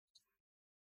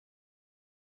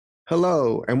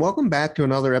Hello, and welcome back to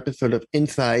another episode of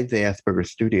Inside the Aspergers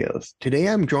Studios. Today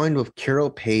I'm joined with Carol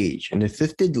Page, an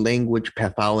assisted language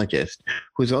pathologist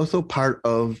who's also part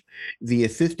of the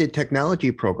Assisted Technology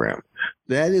Program.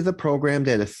 That is a program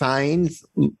that assigns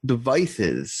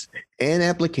devices and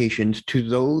applications to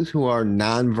those who are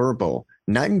nonverbal,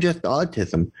 not in just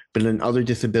autism, but in other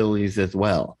disabilities as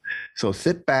well. So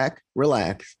sit back,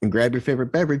 relax, and grab your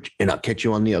favorite beverage, and I'll catch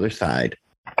you on the other side.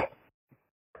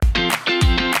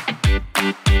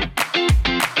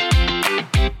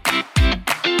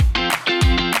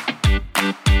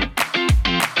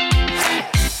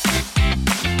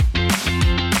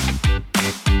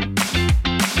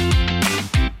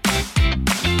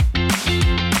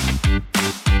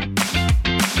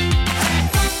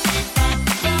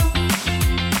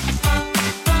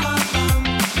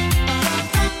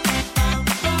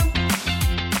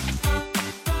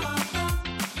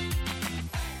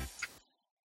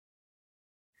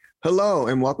 Hello,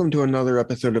 and welcome to another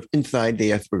episode of Inside the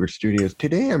Aspergers Studios.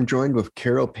 Today, I'm joined with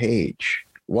Carol Page.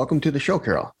 Welcome to the show,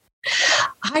 Carol.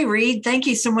 Hi, Reed. Thank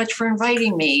you so much for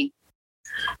inviting me.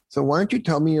 So why don't you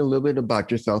tell me a little bit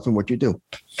about yourself and what you do?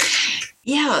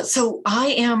 Yeah, so I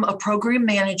am a program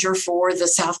manager for the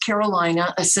South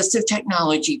Carolina Assistive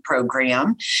Technology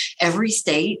Program. Every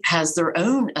state has their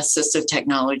own assistive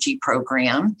technology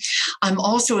program. I'm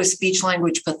also a speech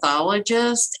language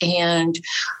pathologist, and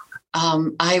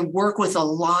I work with a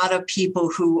lot of people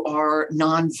who are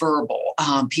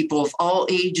nonverbal, people of all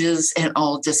ages and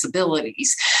all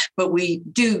disabilities. But we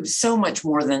do so much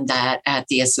more than that at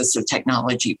the Assistive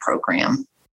Technology Program.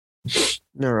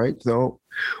 All right. So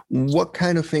what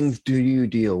kind of things do you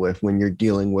deal with when you're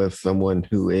dealing with someone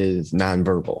who is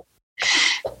nonverbal?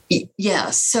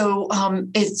 Yes. So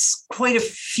it's quite a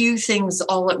few things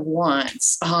all at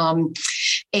once.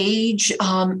 Age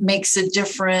makes a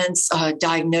difference.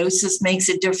 Diagnosis makes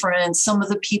a difference. Some of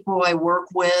the people I work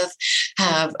with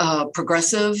have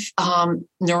progressive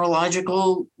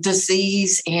neurological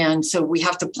disease. And so we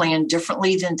have to plan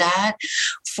differently than that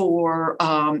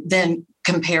than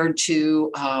compared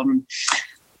to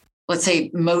let's say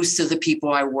most of the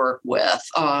people I work with,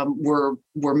 we're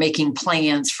making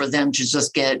plans for them to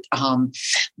just get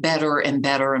better and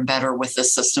better and better with the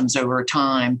systems over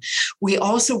time. We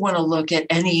also want to look at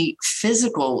any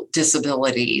physical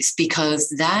disabilities because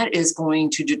that is going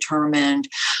to determine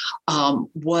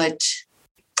what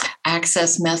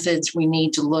access methods we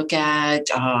need to look at.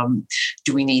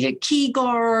 Do we need a key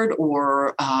guard,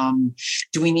 or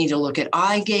do we need to look at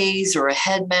eye gaze or a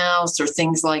head mouse or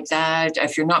things like that?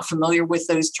 If you're not familiar with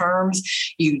those terms,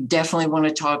 you definitely want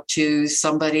to talk to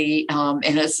somebody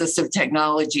in assistive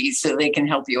technology so they can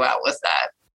help you out with that.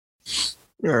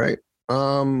 All right.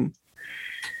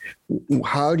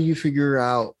 How do you figure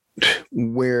out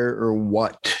where or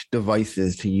what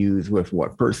devices to use with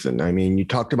what person? I mean, you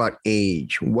talked about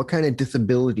age. What kind of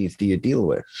disabilities do you deal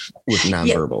with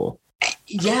nonverbal?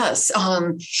 Yes.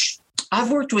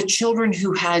 I've worked with children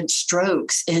who had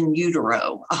strokes in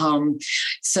utero.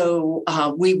 So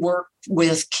we work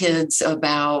with kids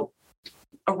around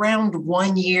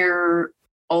 1 year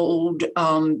old,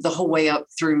 the whole way up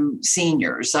through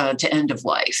seniors to end of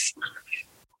life.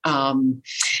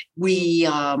 We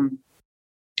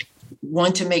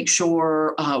want to make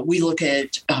sure we look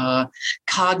at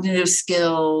cognitive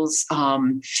skills.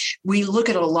 We look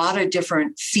at a lot of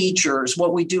different features.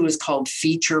 What we do is called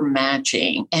feature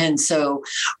matching. And so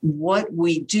what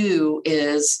we do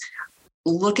is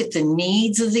look at the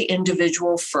needs of the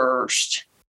individual first,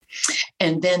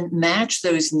 and then match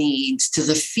those needs to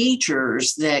the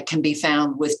features that can be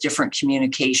found with different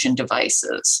communication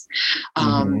devices.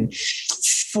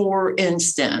 For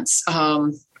instance,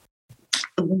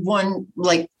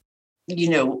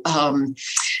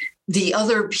 the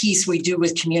other piece we do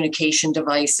with communication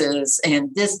devices,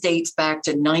 and this dates back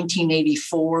to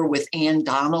 1984 with Anne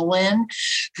Donnellan,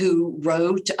 who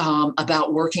wrote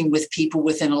about working with people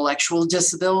with intellectual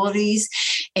disabilities.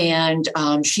 And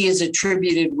she is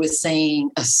attributed with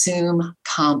saying, assume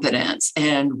competence,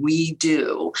 and we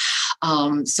do.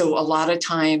 So a lot of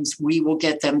times we will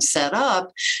get them set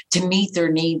up to meet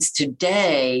their needs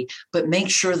today, but make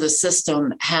sure the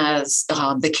system has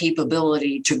the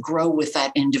capability to grow with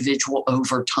that individual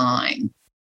over time.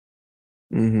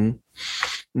 Mm-hmm.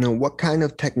 Now, what kind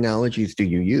of technologies do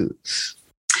you use?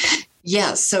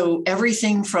 Yes. So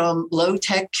everything from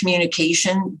low-tech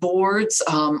communication boards.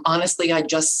 Honestly, I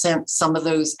just sent some of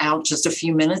those out just a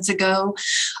few minutes ago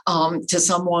to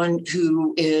someone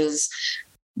who is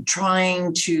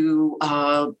trying to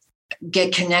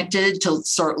get connected to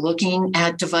start looking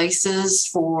at devices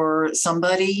for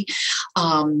somebody.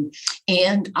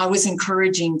 And I was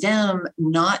encouraging them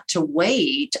not to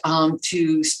wait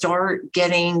to start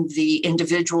getting the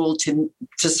individual to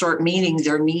start meeting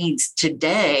their needs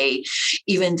today,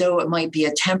 even though it might be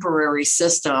a temporary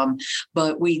system.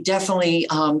 But we definitely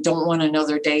don't want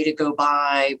another day to go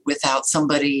by without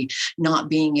somebody not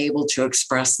being able to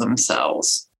express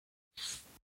themselves.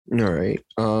 All right.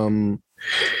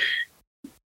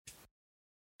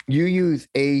 You use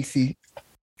AAC,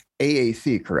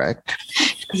 correct?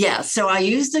 Yeah, so I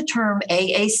use the term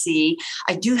AAC.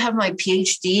 I do have my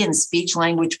PhD in speech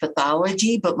language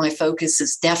pathology, but my focus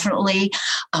is definitely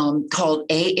called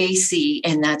AAC,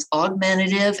 and that's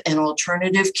Augmentative and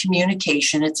Alternative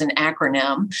Communication. It's an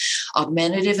acronym,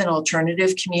 Augmentative and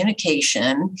Alternative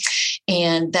Communication.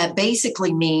 And that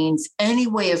basically means any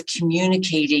way of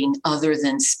communicating other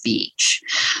than speech.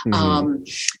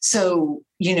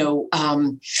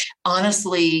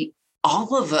 Honestly,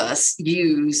 all of us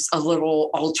use a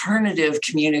little alternative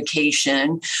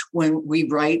communication when we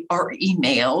write our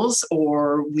emails,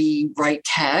 or we write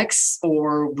texts,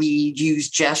 or we use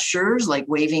gestures like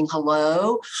waving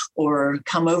hello or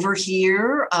come over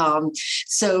here.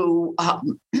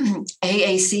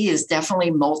 AAC is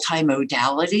definitely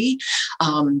multimodality.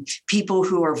 People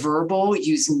who are verbal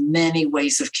use many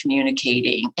ways of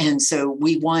communicating. And so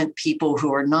we want people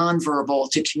who are nonverbal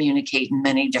to communicate in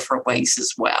many different ways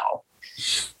as well.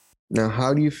 Now,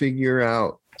 how do you figure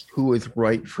out who is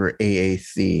right for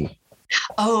AAC?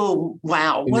 Oh,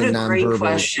 wow. What a great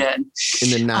question. In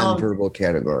the nonverbal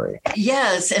category.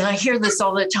 Yes. And I hear this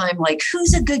all the time, like,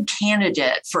 who's a good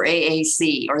candidate for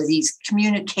AAC, or these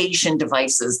communication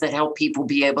devices that help people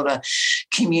be able to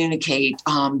communicate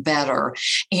better?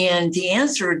 And the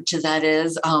answer to that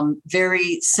is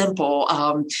very simple.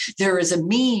 There is a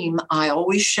meme I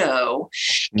always show,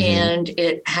 and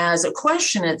it has a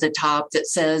question at the top that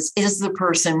says, is the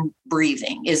person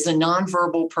breathing? Is the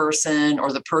nonverbal person,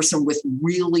 or the person with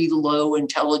really low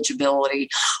intelligibility,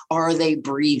 are they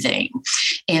breathing?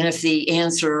 And if the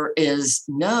answer is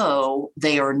no,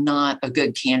 they are not a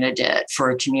good candidate for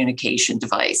a communication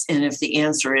device. And if the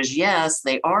answer is yes,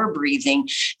 they are breathing,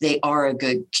 they are a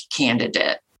good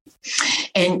candidate.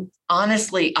 And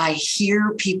honestly, I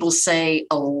hear people say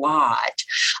a lot.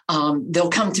 They'll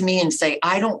come to me and say,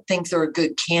 I don't think they're a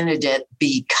good candidate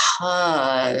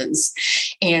because,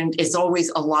 and it's always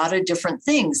a lot of different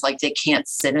things, like they can't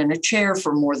sit in a chair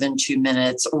for more than 2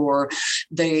 minutes, or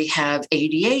they have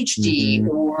ADHD,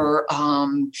 or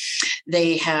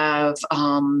they have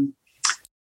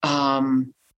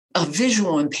a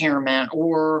visual impairment,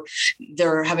 or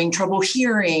they're having trouble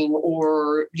hearing,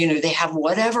 or, they have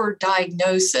whatever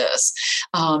diagnosis.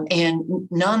 And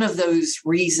none of those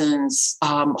reasons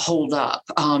hold up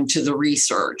to the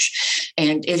research.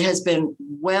 And it has been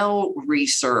well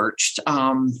researched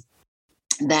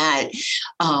that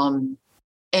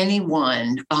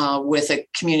anyone with a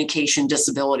communication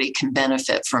disability can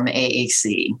benefit from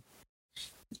AAC.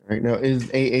 Right now, is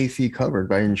AAC covered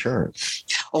by insurance?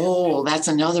 Oh, that's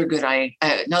another great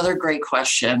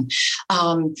question.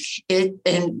 And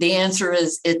the answer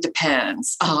is it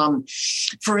depends.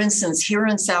 For instance, here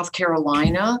in South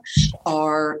Carolina,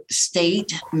 our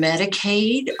state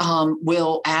Medicaid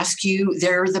will ask you,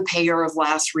 they're the payer of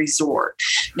last resort.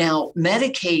 Now,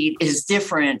 Medicaid is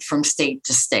different from state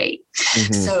to state.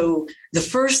 So the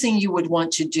first thing you would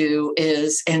want to do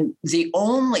is, and the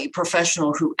only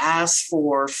professional who asks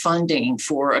for funding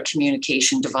for a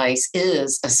communication device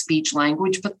is a speech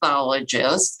language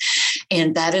pathologist.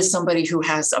 And that is somebody who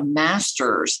has a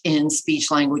master's in speech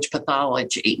language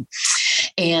pathology.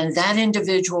 And that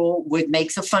individual would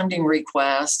make the funding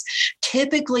request,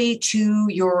 typically to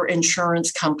your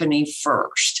insurance company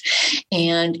first.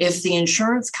 And if the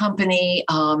insurance company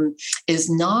is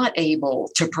not able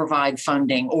to provide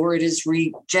funding, or it is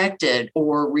rejected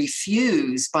or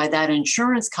refused by that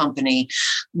insurance company,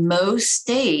 most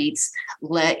states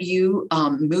let you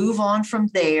move on from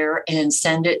there and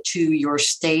send it to your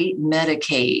state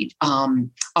Medicaid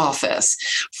office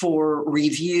for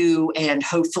review and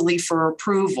hopefully for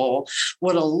approval.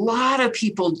 What a lot of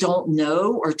people don't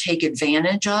know or take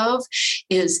advantage of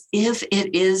is, if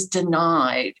it is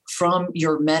denied from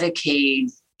your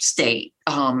Medicaid state,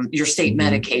 your state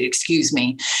Medicaid,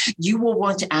 you will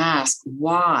want to ask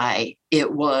why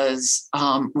it was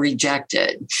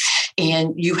rejected.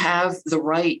 And you have the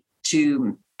right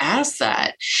to ask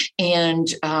that. And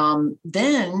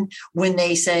then when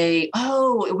they say,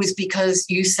 oh, it was because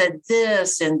you said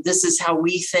this, and this is how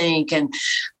we think, and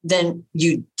then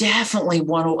you definitely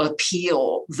want to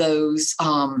appeal those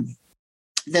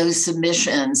those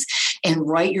submissions and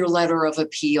write your letter of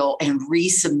appeal and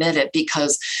resubmit it,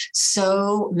 because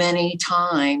so many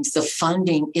times the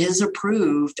funding is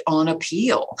approved on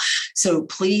appeal. So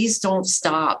please don't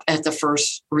stop at the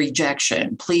first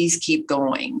rejection. Please keep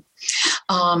going.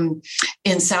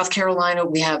 In South Carolina,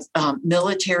 we have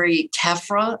military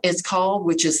TEFRA, it's called,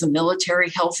 which is the military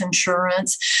health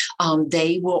insurance.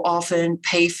 They will often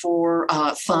pay for,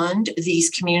 fund these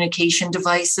communication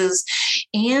devices.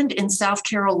 And in South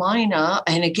Carolina,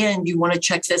 and again, you want to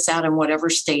check this out in whatever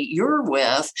state you're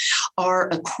with, our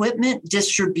equipment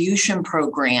distribution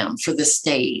program for the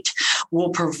state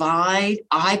will provide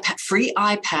free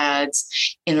iPads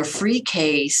in a free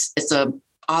case. It's a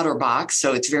OtterBox,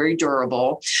 so it's very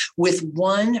durable, with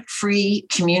one free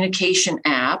communication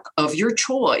app of your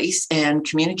choice. And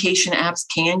communication apps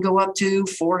can go up to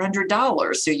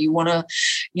 $400. So you want to,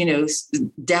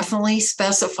 definitely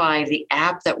specify the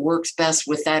app that works best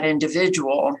with that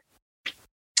individual.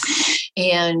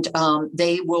 And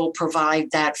they will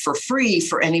provide that for free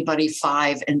for anybody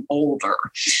 5 and older.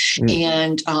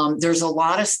 And there's a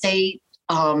lot of state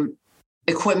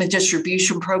equipment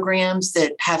distribution programs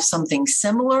that have something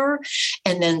similar,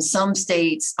 and then some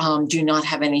states do not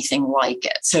have anything like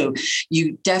it. So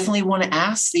you definitely want to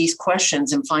ask these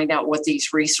questions and find out what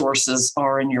these resources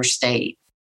are in your state.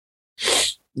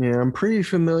 Yeah, I'm pretty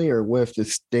familiar with the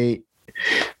state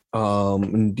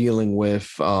dealing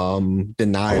with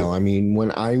denial. I mean,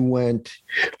 when I went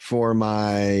for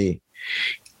my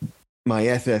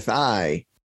SSI,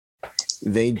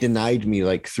 they denied me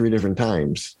like 3 different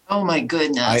times. Oh my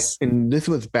goodness. And this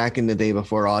was back in the day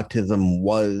before autism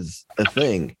was a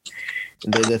thing.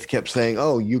 And they just kept saying,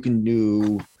 oh, you can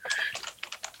do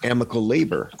amicable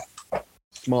labor,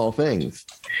 small things.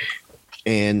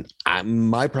 And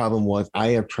my problem was I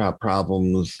have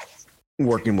problems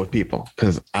working with people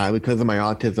because of my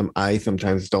autism, I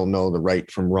sometimes don't know the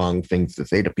right from wrong things to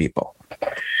say to people.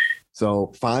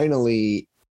 So finally,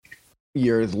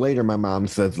 years later, my mom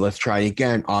says, let's try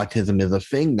again. Autism is a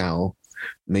thing now.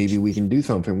 Maybe we can do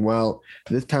something. Well,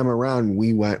 this time around,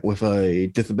 we went with a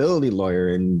disability lawyer,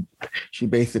 and she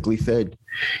basically said,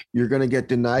 you're going to get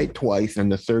denied twice,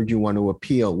 and the third you want to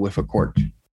appeal with a court.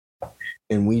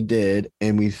 And we did,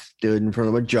 and we stood in front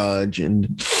of a judge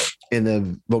and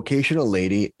a vocational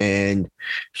lady, and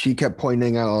she kept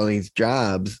pointing out all these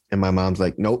jobs, and my mom's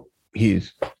like, nope.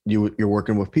 You're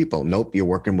working with people. Nope, you're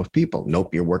working with people.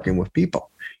 Nope, you're working with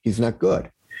people. He's not good.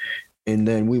 And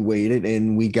then we waited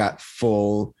and we got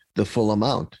the full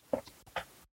amount.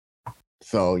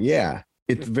 So yeah,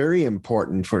 it's very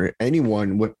important for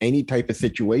anyone with any type of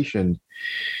situation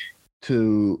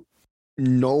to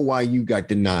know why you got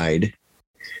denied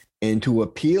and to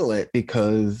appeal it,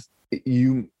 because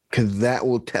that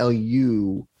will tell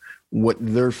you what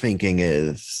their thinking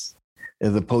is,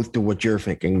 as opposed to what you're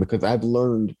thinking. Because I've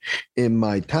learned in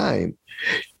my time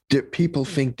that people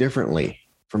think differently,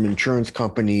 from insurance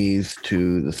companies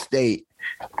to the state,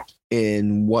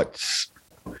 because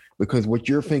what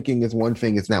you're thinking is one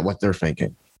thing, it's not what they're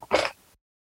thinking.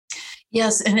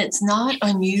 Yes, and it's not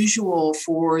unusual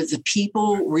for the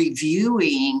people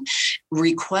reviewing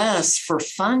requests for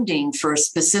funding for a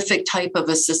specific type of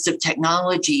assistive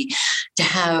technology to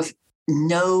have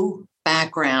no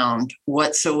background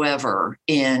whatsoever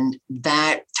in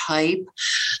that type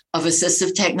of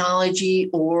assistive technology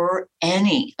or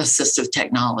any assistive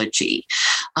technology.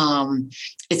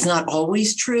 It's not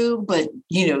always true, but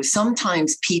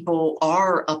sometimes people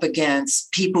are up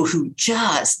against people who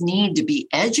just need to be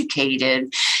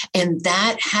educated, and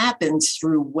that happens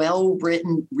through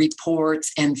well-written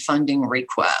reports and funding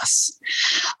requests.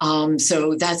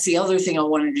 So that's the other thing I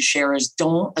wanted to share is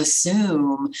don't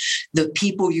assume the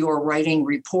people you are writing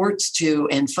reports to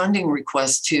and funding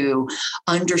requests to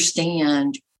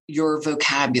understand your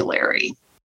vocabulary.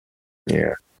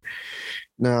 Yeah.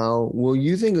 Now, will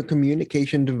using a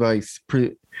communication device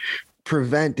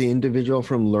prevent the individual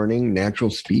from learning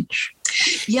natural speech?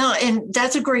 Yeah, and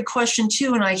that's a great question,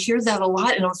 too. And I hear that a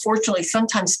lot. And unfortunately,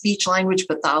 sometimes speech language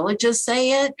pathologists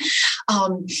say it.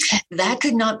 That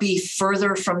could not be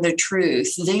further from the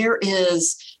truth. There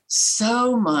is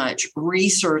so much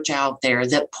research out there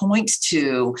that points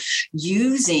to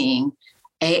using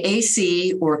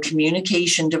AAC or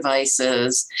communication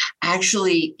devices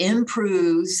actually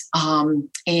improves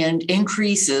and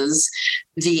increases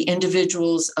the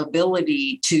individual's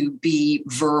ability to be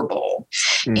verbal.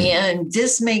 And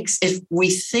this makes, if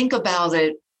we think about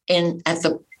it at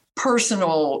the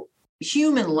personal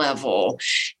human level,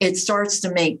 it starts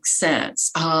to make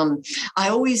sense. I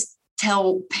always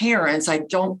tell parents, I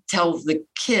don't tell the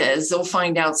kids, they'll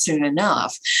find out soon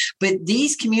enough, but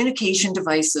these communication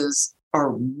devices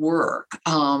work.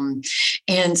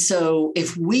 And so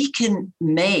if we can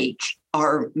make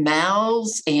our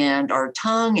mouths and our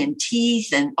tongue and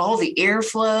teeth and all the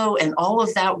airflow and all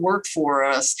of that work for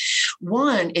us,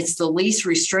 one, it's the least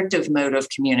restrictive mode of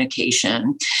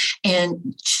communication.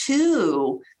 And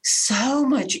two, so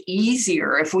much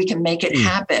easier if we can make it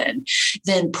happen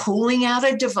than pulling out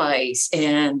a device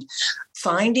and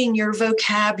finding your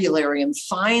vocabulary and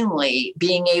finally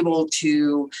being able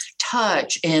to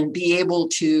touch and be able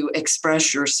to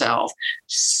express yourself.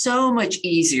 So much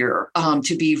easier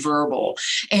to be verbal.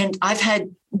 And I've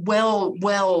had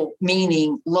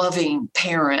well-meaning, loving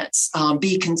parents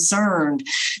be concerned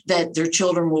that their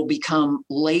children will become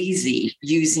lazy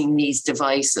using these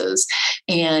devices.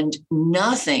 And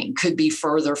nothing could be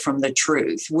further from the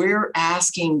truth. We're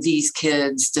asking these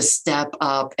kids to step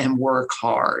up and work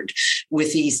hard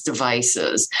with these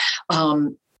devices.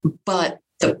 But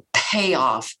the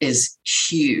payoff is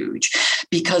huge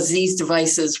because these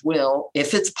devices will,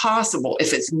 if it's possible,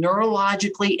 if it's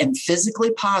neurologically and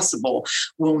physically possible,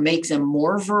 will make them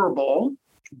more verbal,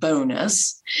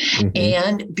 bonus,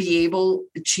 and be able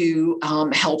to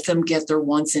help them get their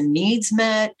wants and needs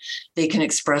met. They can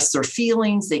express their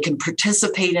feelings. They can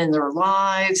participate in their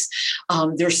lives.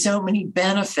 There's so many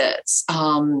benefits.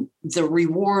 The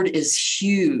reward is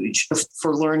huge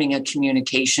for learning a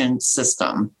communication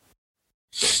system.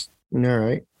 All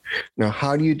right. Now,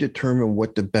 how do you determine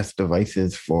what the best device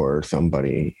is for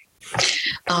somebody?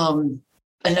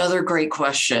 Another great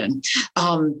question.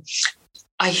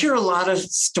 I hear a lot of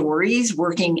stories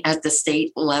working at the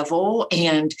state level.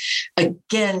 And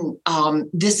again,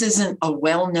 this isn't a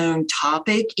well-known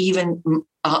topic, even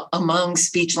among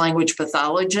speech language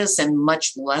pathologists, and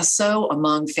much less so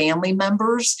among family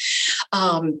members.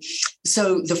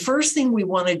 So the first thing we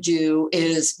want to do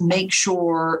is make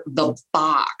sure the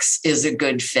box is a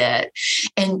good fit.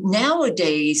 And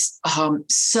nowadays,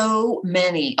 so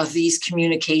many of these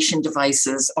communication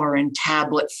devices are in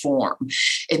tablet form.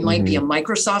 It might be a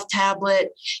Microsoft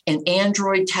tablet, an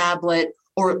Android tablet,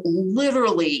 or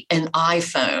literally an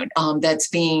iPhone that's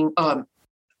being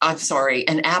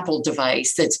an Apple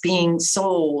device that's being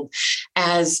sold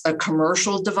as a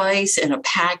commercial device in a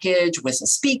package with a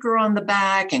speaker on the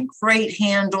back and great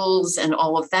handles and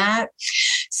all of that.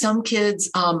 Some kids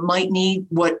might need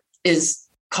what is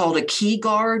called a key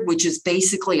guard, which is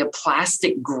basically a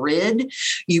plastic grid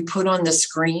you put on the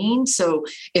screen. So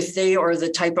if they are the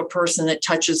type of person that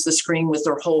touches the screen with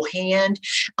their whole hand,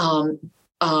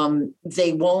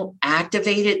 they won't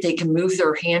activate it. They can move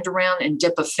their hand around and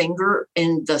dip a finger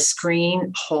in the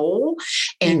screen hole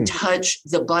and touch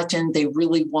the button they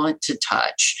really want to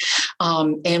touch.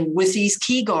 And with these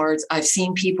key guards, I've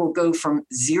seen people go from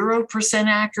 0%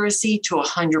 accuracy to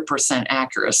 100%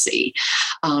 accuracy.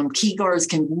 Key guards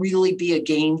can really be a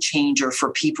game changer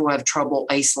for people who have trouble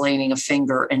isolating a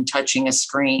finger and touching a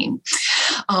screen.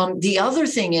 The other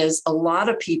thing is a lot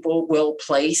of people will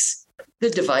place the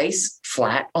device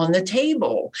flat on the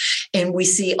table. And we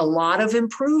see a lot of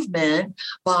improvement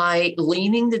by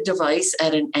leaning the device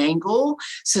at an angle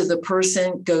so the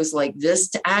person goes like this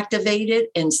to activate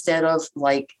it instead of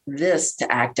like this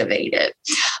to activate it.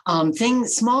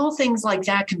 Small things like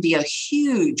that can be a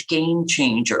huge game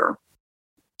changer.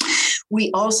 We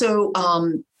also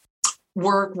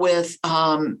work with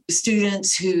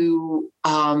students who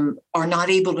are not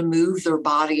able to move their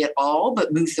body at all,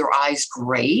 but move their eyes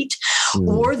great,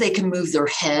 or they can move their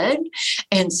head.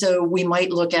 And so we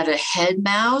might look at a head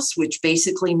mouse, which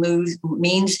basically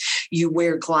means you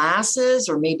wear glasses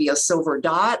or maybe a silver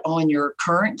dot on your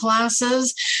current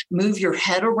glasses, move your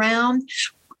head around.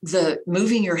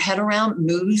 Moving your head around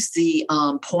moves the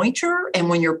pointer. And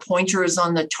when your pointer is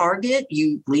on the target,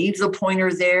 you leave the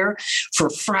pointer there for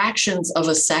fractions of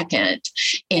a second,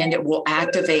 and it will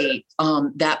activate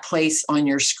that place on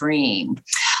your screen.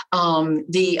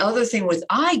 The other thing with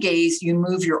eye gaze, you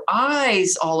move your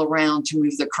eyes all around to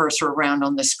move the cursor around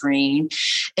on the screen.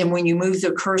 And when you move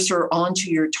the cursor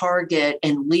onto your target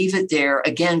and leave it there,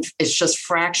 again, it's just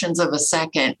fractions of a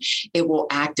second, it will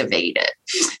activate it.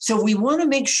 So we want to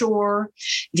make sure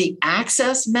the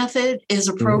access method is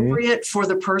appropriate for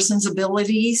the person's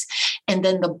abilities, and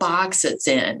then the box it's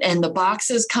in. And the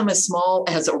boxes come as small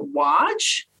as a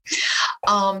watch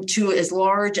to as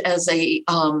large as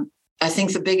I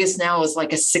think the biggest now is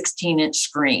like a 16-inch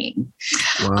screen.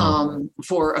 Wow.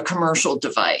 For a commercial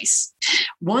device.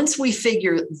 Once we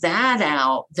figure that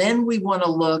out, then we want to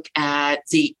look at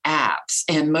the apps.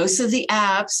 And most of the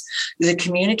apps, the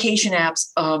communication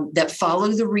apps that follow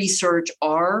the research,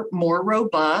 are more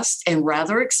robust and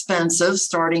rather expensive,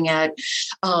 starting at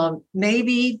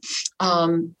maybe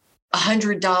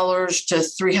 $100 to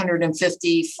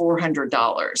 $350,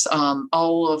 $400.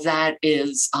 All of that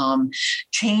is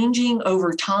changing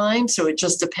over time, so it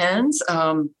just depends.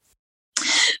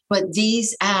 But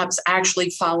these apps actually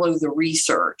follow the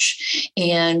research,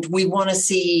 and we want to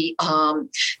see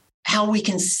how we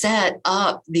can set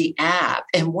up the app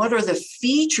and what are the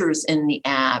features in the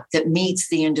app that meets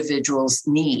the individual's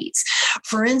needs.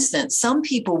 For instance, some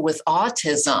people with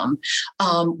autism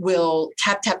will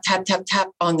tap, tap, tap, tap, tap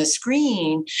on the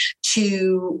screen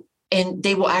and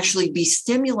they will actually be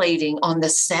stimulating on the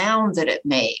sound that it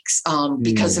makes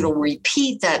because it'll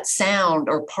repeat that sound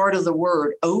or part of the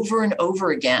word over and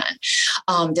over again.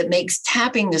 That makes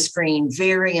tapping the screen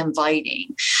very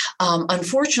inviting.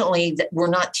 Unfortunately, we're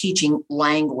not teaching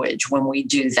language when we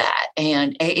do that.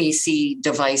 And AAC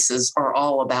devices are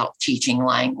all about teaching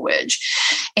language.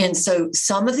 And so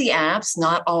some of the apps,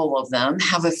 not all of them,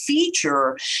 have a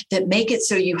feature that make it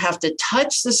so you have to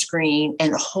touch the screen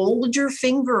and hold your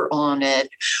finger on it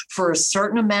for a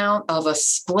certain amount of a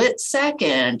split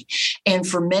second. And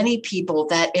for many people,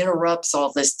 that interrupts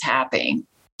all this tapping.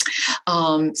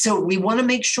 So we want to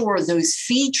make sure those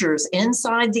features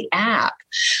inside the app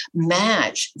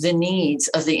match the needs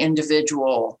of the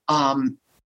individual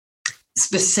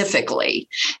specifically.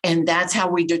 And that's how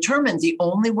we determine. The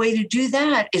only way to do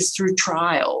that is through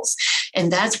trials.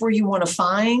 And that's where you want to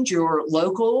find your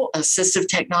local assistive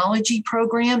technology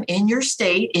program in your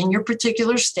state, in your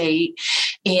particular state,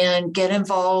 and get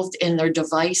involved in their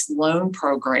device loan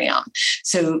program.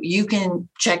 So you can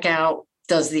check out,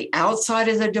 does the outside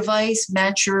of the device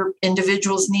match your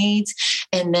individual's needs?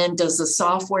 And then does the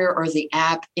software or the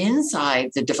app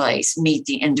inside the device meet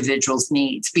the individual's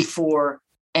needs before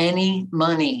any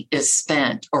money is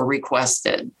spent or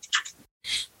requested?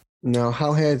 Now,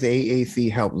 how has AAC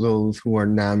helped those who are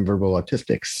nonverbal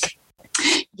autistics?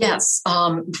 Yes.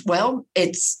 Well,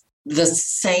 it's the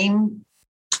same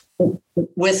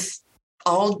with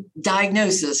all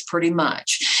diagnoses pretty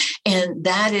much. And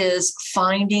that is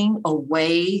finding a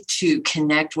way to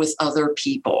connect with other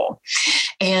people.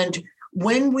 And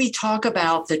when we talk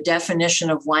about the definition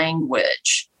of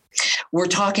language, we're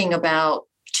talking about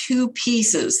two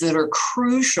pieces that are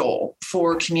crucial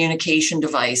for communication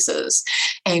devices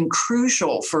and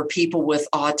crucial for people with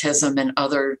autism and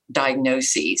other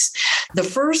diagnoses. The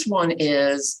first one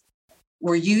is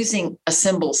we're using a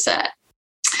symbol set.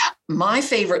 My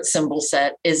favorite symbol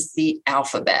set is the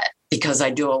alphabet, because I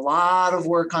do a lot of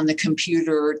work on the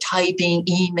computer, typing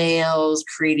emails,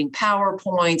 creating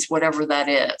PowerPoints, whatever that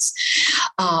is.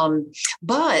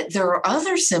 But there are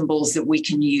other symbols that we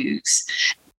can use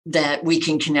that we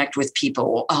can connect with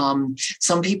people.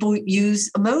 Some people use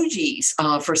emojis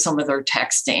for some of their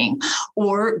texting,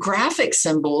 or graphic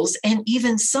symbols, and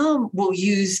even some will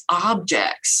use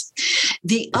objects.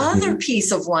 The other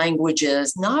piece of language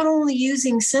is not only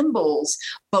using symbols,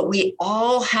 but we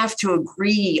all have to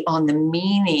agree on the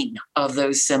meaning of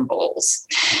those symbols.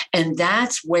 And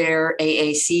that's where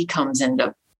AAC comes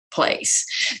into place.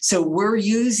 So we're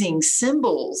using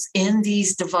symbols in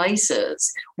these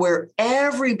devices where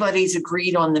everybody's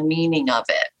agreed on the meaning of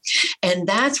it. And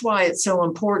that's why it's so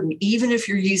important, even if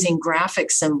you're using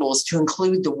graphic symbols, to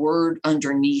include the word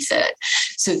underneath it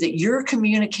so that your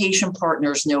communication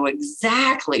partners know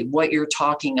exactly what you're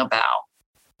talking about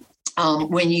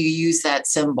when you use that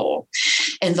symbol.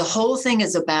 And the whole thing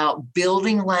is about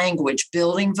building language,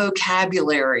 building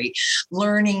vocabulary,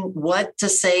 learning what to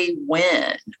say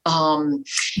when,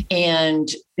 and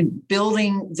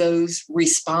building those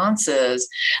responses.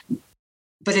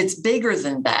 But it's bigger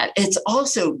than that. It's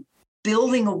also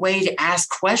building a way to ask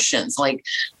questions like,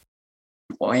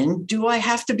 when do I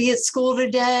have to be at school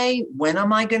today? When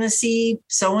am I going to see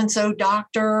so-and-so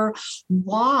doctor?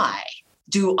 Why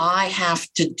do I have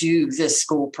to do this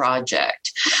school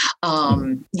project?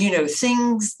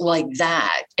 Things like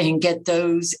that, and get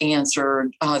those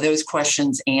answered, those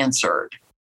questions answered.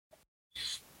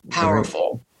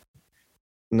 Powerful.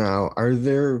 Now,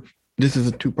 this is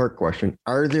a two-part question.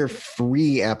 Are there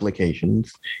free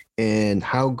applications, and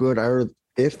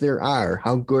if there are,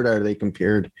 how good are they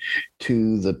compared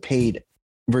to the paid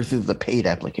versus the paid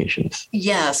applications?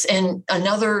 Yes. And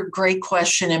another great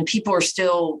question, and people are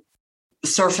still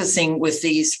surfacing with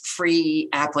these free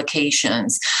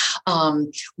applications.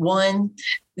 One,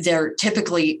 they're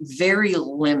typically very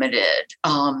limited.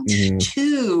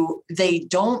 Two, they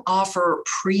don't offer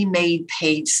pre-made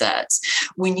paid sets.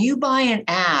 When you buy an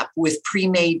app with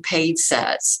pre-made paid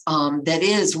sets, that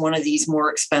is one of these more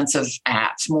expensive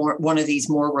apps, one of these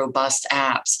more robust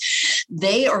apps,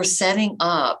 they are setting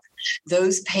up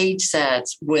those page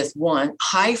sets with, one,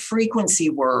 high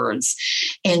frequency words,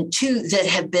 and two, that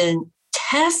have been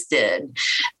tested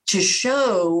to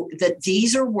show that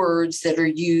these are words that are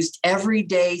used every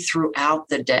day throughout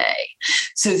the day.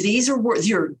 So these are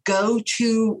your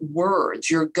go-to words,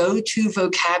 your go-to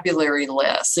vocabulary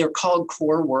lists. They're called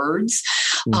core words.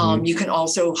 You can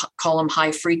also call them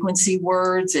high-frequency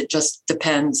words. It just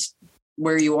depends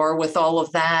where you are with all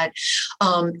of that.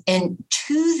 And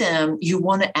to them, you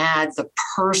want to add the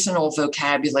personal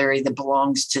vocabulary that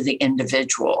belongs to the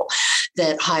individual,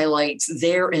 that highlights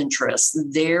their interests,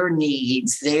 their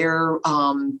needs, their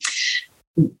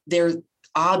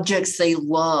objects they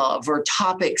love or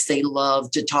topics they love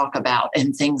to talk about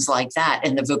and things like that,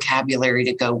 and the vocabulary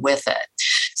to go with it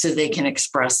so they can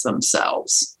express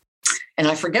themselves. And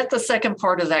I forget the second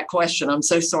part of that question. I'm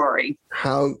so sorry.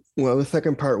 The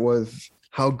second part was,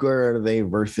 how good are they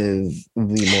versus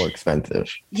the more expensive?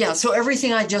 Yeah. So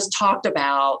everything I just talked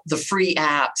about, the free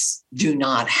apps do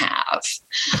not have.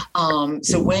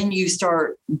 So when you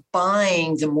start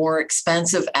buying the more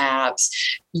expensive apps,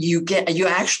 you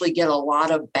actually get a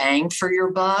lot of bang for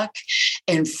your buck,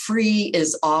 and free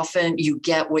is often you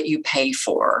get what you pay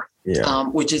for. Yeah.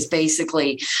 Which is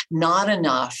basically not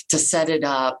enough to set it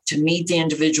up to meet the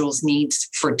individual's needs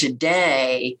for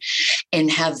today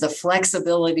and have the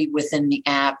flexibility within the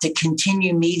app to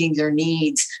continue meeting their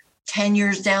needs 10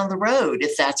 years down the road,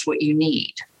 if that's what you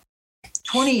need,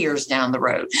 20 years down the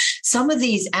road. Some of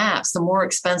these apps, the more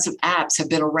expensive apps, have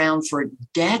been around for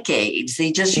decades.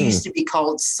 They just used to be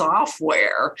called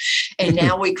software, and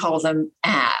now we call them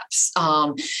apps.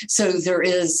 So there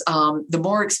is the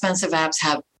more expensive apps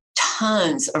have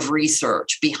tons of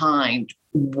research behind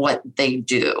what they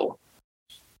do.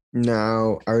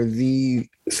 Now, are these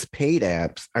paid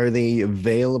apps, are they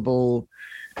available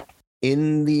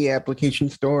in the application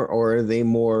store, or are they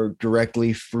more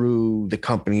directly through the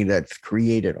company that's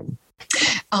created them?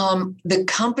 The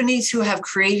companies who have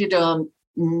created them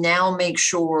now make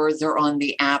sure they're on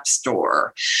the App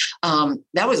Store.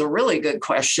 That was a really good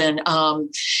question.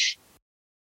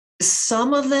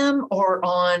 Some of them are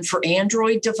on for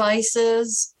Android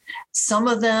devices. Some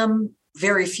of them,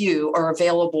 very few, are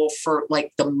available for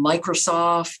like the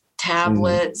Microsoft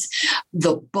tablets.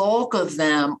 The bulk of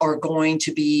them are going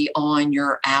to be on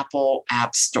your Apple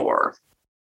App Store.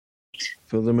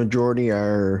 So the majority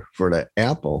are for the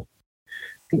Apple.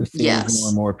 It seems yes. More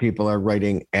and more people are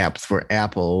writing apps for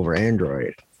Apple over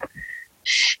Android.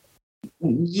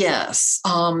 Yes.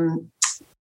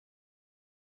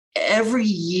 Every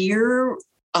year,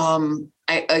 I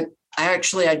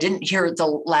didn't hear it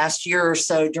the last year or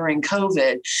so during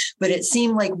COVID, but it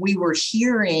seemed like we were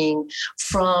hearing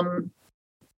from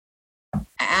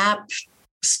app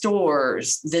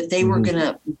stores that they were going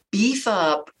to beef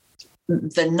up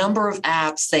the number of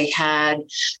apps they had,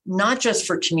 not just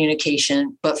for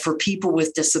communication, but for people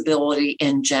with disability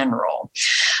in general.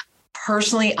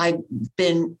 Personally, I've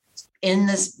been in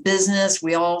this business.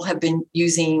 We all have been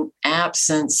using apps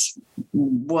since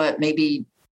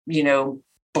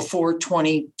before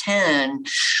 2010.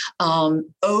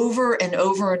 Over and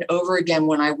over and over again,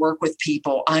 when I work with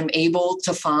people, I'm able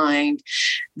to find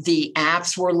the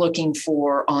apps we're looking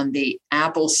for on the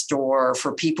Apple Store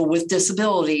for people with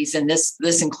disabilities. And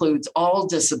this includes all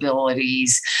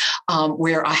disabilities,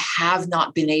 where I have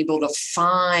not been able to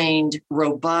find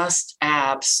robust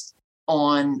apps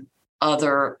on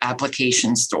other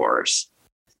application stores,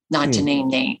 not to name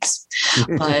names.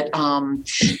 But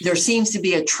there seems to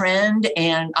be a trend,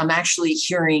 and I'm actually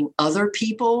hearing other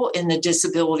people in the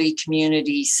disability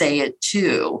community say it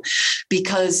too.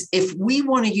 Because if we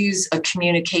want to use a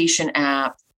communication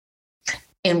app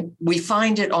and we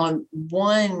find it on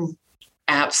one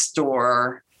app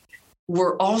store,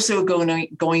 we're also going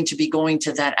to be going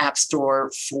to that app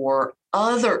store for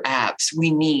other apps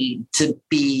we need to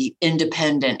be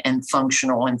independent and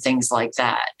functional and things like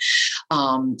that.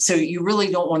 So you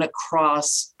really don't want to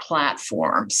cross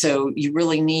platform. So you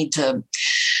really need to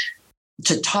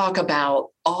talk about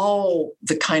all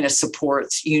the kind of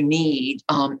supports you need,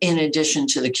 in addition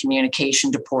to the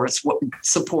communication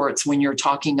supports when you're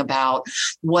talking about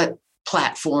what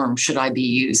platform should I be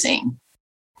using.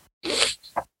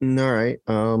 All right.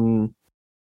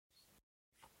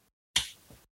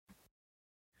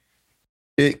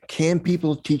 Can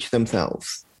people teach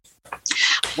themselves?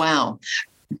 Wow.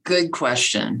 Good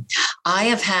question.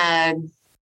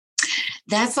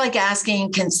 That's like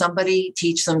asking, can somebody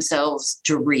teach themselves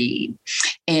to read?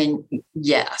 And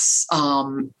yes,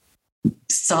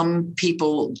 some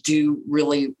people do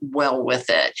really well with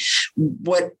it.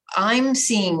 What I'm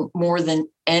seeing more than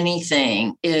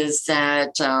anything is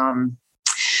that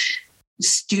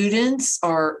students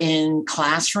are in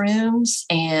classrooms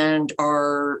and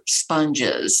are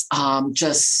sponges,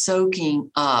 just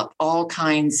soaking up all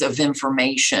kinds of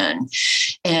information.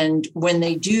 And when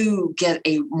they do get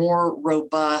a more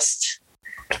robust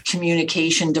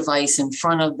communication device in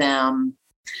front of them,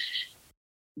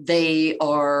 they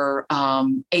are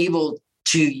able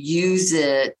to use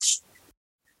it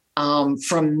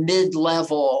from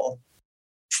mid-level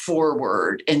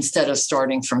forward instead of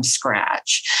starting from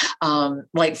scratch.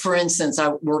 Like, for instance, I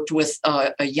worked with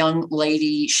a young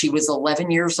lady. She was 11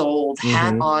 years old,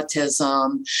 had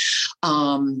autism,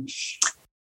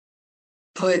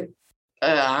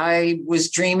 I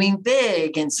was dreaming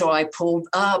big. And so I pulled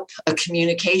up a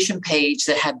communication page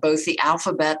that had both the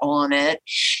alphabet on it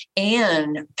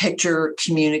and picture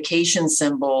communication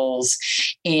symbols.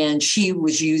 And she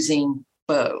was using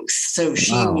both. So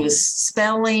she was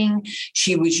spelling,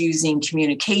 she was using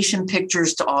communication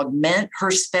pictures to augment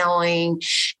her spelling.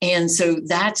 And so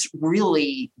that's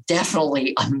really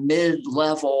definitely a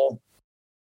mid-level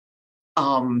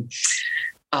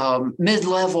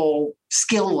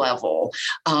skill level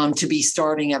to be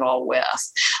starting it all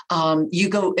with.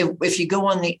 If you go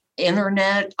on the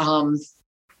internet,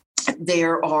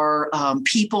 there are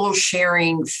people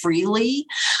sharing freely.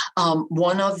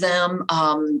 One of them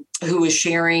who is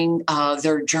sharing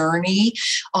their journey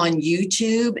on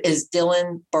YouTube is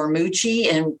Dylan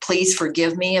Barmucci. And please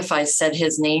forgive me if I said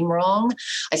his name wrong.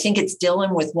 I think it's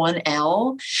Dylan with one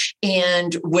L.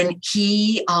 And when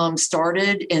he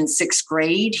started in 6th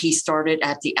grade, he started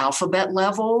at the alphabet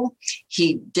level.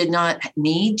 He did not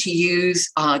need to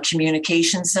use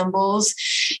communication symbols.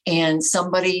 And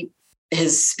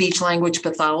his speech language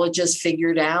pathologist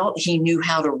figured out he knew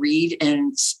how to read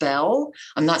and spell.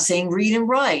 I'm not saying read and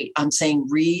write. I'm saying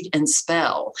read and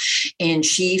spell. And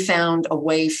she found a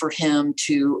way for him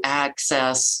to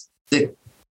access the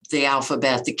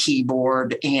alphabet, the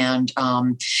keyboard, and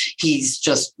he's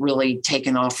just really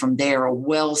taken off from there. A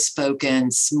well-spoken,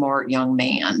 smart young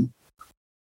man.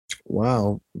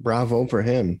 Wow. Bravo for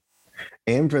him.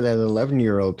 And for that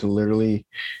 11-year-old to literally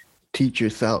teach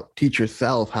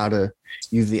yourself how to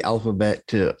use the alphabet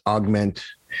to augment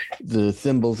the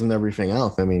symbols and everything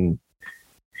else. I mean,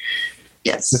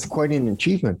 yes, it's quite an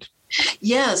achievement.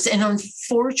 Yes. And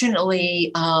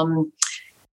unfortunately,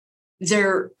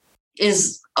 there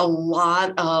is a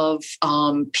lot of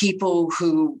people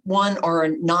who, one, are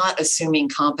not assuming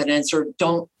competence or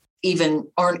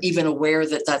aren't even aware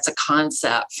that that's a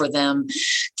concept for them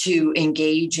to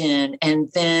engage in, and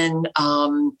then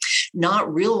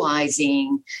not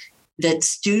realizing that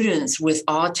students with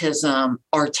autism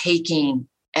are taking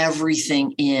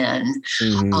everything in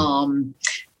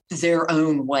their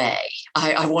own way.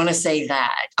 I want to say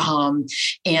that.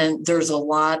 And there's a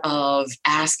lot of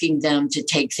asking them to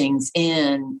take things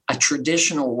in a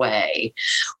traditional way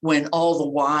when all the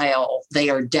while they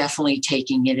are definitely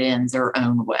taking it in their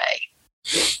own way.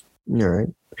 All right.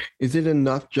 Is it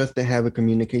enough just to have a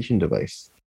communication device?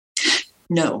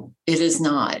 No, it is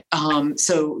not.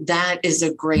 So that is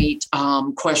a great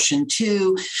question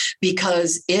too,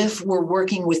 because if we're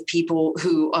working with people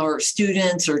who are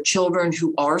students or children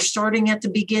who are starting at the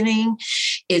beginning,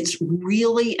 it's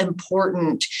really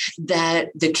important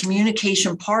that the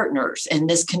communication partners, and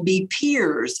this can be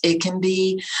peers, it can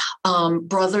be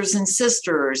brothers and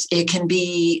sisters, it can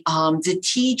be the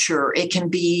teacher, it can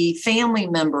be family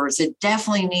members. It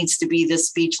definitely needs to be the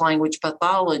speech language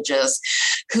pathologist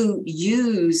who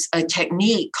use a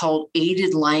technique called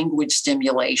aided language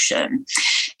stimulation.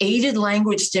 Aided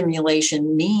language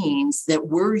stimulation means that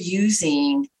we're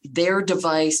using their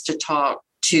device to talk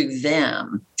to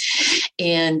them.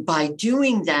 And by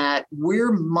doing that,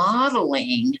 we're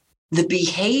modeling the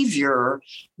behavior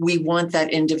we want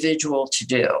that individual to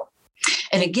do.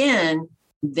 And again,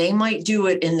 they might do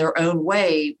it in their own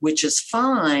way, which is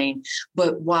fine,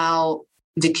 but while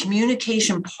the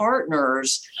communication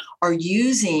partners are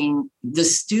using the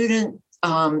student's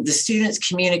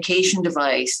communication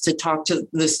device to talk to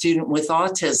the student with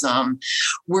autism,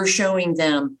 we're showing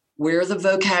them where the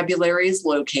vocabulary is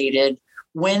located,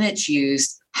 when it's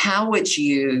used, how it's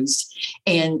used,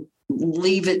 and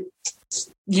leave it,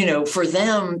 for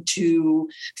them to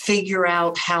figure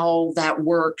out how that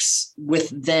works with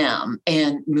them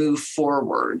and move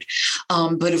forward.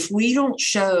 But if we don't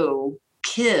show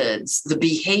kids the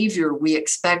behavior we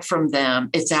expect from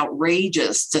them, it's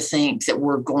outrageous to think that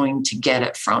we're going to get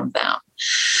it from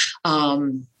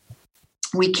them.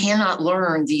 we cannot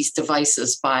learn these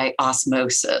devices by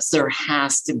osmosis. There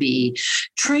has to be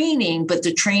training, but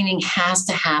the training has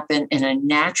to happen in a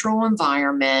natural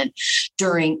environment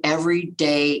during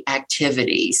everyday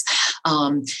activities.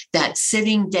 That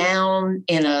sitting down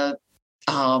in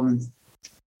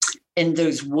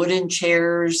those wooden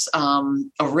chairs, a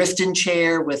Riften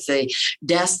chair with a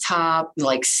desktop,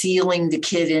 like sealing the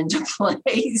kid into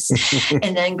place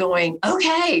and then going,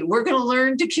 okay, we're going to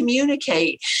learn to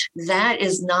communicate. That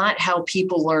is not how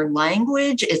people learn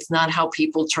language. It's not how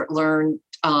people learn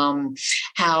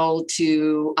how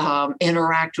to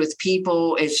interact with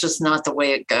people. It's just not the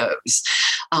way it goes.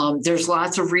 There's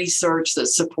lots of research that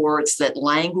supports that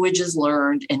language is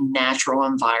learned in natural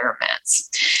environments.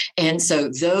 And so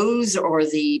those are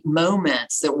the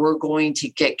moments that we're going to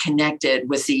get connected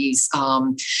with these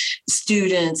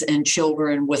students and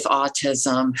children with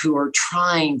autism who are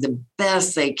trying the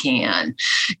best they can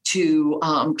to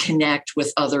connect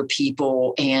with other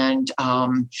people and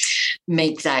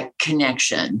make that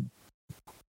connection.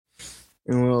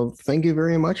 Well, thank you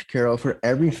very much, Carol, for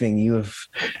everything. You have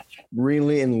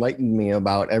really enlightened me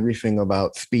about everything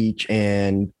about speech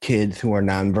and kids who are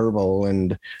nonverbal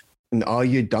and all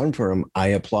you've done for them. I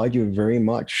applaud you very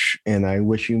much, and I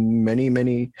wish you many,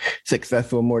 many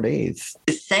successful more days.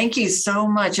 Thank you so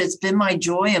much. It's been my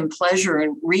joy and pleasure.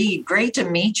 And Reed, great to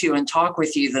meet you and talk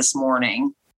with you this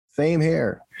morning. Same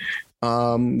here.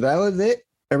 That was it,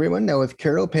 everyone. That was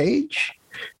Carol Page,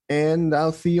 and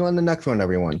I'll see you on the next one,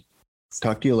 everyone.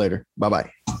 Talk to you later.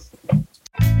 Bye-bye.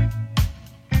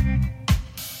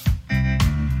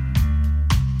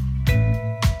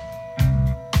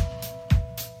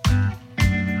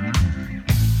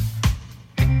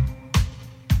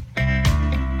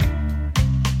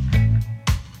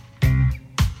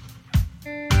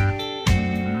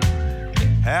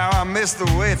 How I miss the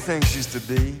way things used to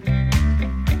be.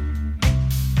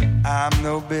 I'm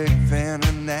no big fan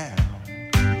of now.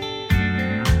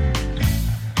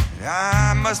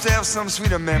 I must have some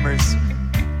sweeter memories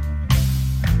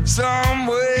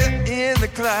somewhere in the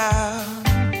cloud.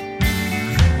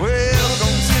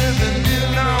 Welcome to the new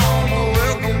normal.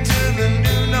 Welcome to the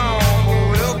new normal.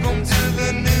 Welcome to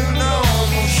the new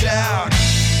normal. Shout.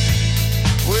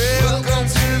 Welcome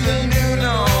to the new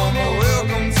normal.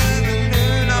 Welcome to the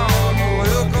new normal.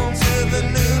 Welcome to the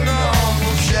new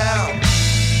normal. Shout.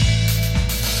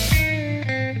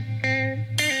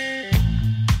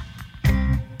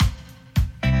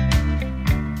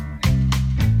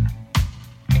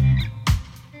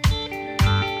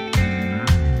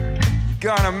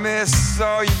 Gonna miss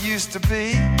all you used to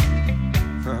be.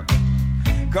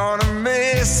 Gonna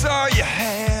miss all you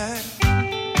had.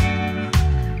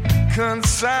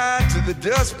 Consigned to the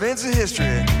dustbins of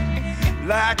history,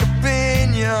 like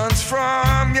opinions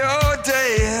from your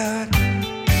dad.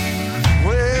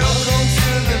 Welcome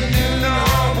to the new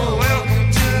normal.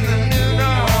 Welcome to the new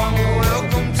normal.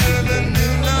 Welcome to the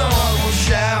new normal.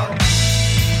 Shout.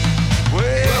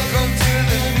 Welcome to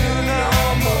the new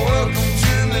normal. Welcome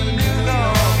to the new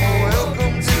normal.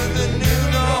 Welcome to the new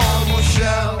normal.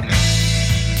 Shout.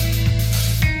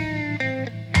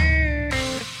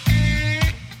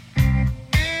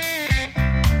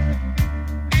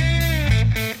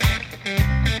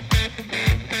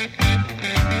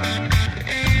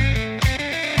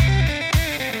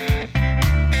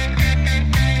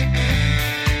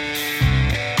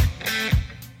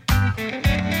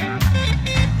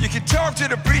 To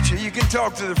the preacher, you can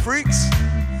talk to the freaks,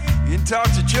 you can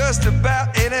talk to just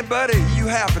about anybody you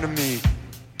happen to meet.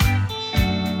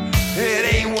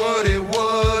 It ain't what it was.